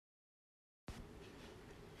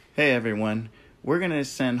Hey everyone, we're going to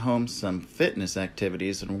send home some fitness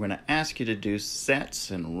activities and we're going to ask you to do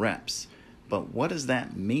sets and reps. But what does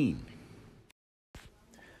that mean?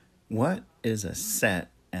 What is a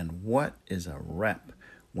set and what is a rep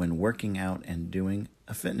when working out and doing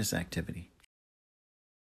a fitness activity?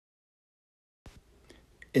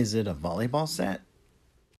 Is it a volleyball set?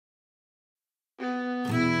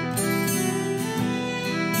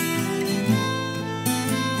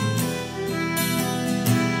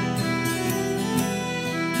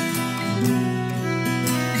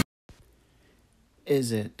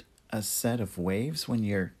 Is it a set of waves when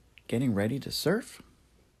you're getting ready to surf?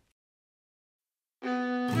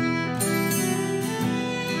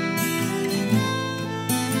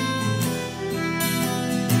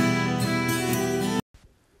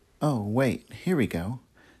 Oh, wait, here we go.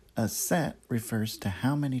 A set refers to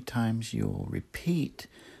how many times you'll repeat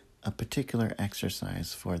a particular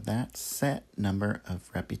exercise for that set number of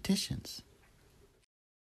repetitions.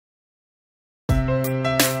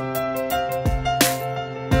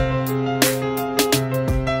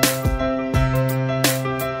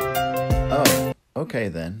 Oh, okay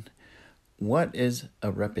then. What is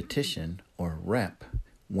a repetition or rep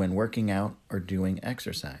when working out or doing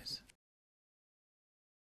exercise?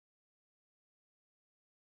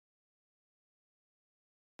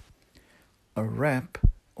 A rep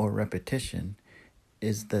or repetition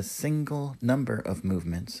is the single number of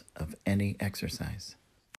movements of any exercise.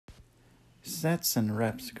 Sets and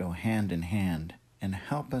reps go hand in hand and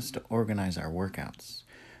help us to organize our workouts.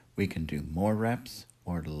 We can do more reps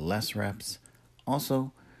or less reps,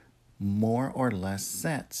 also more or less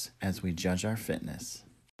sets as we judge our fitness.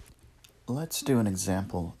 Let's do an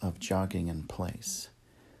example of jogging in place.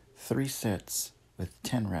 3 sets with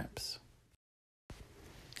 10 reps.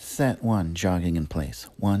 Set 1, jogging in place.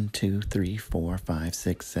 1, 2, 3, 4, 5,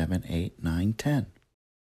 6, 7, 8, 9, 10.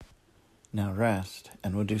 Now rest,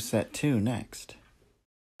 and we'll do set 2 next.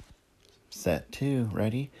 Set 2,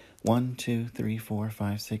 ready? 1, 2, 3, 4,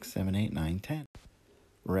 5, 6, 7, 8, 9, 10.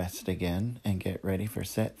 Rest again and get ready for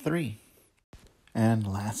set 3. And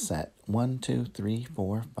last set. 1, 2, 3,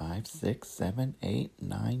 4, 5, 6, 7, 8,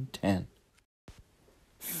 9, 10.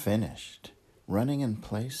 Finished. Running in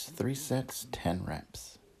place, 3 sets, 10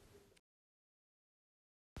 reps.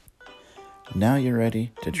 Now you're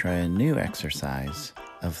ready to try a new exercise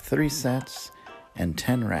of 3 sets and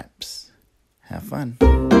 10 reps. Have fun.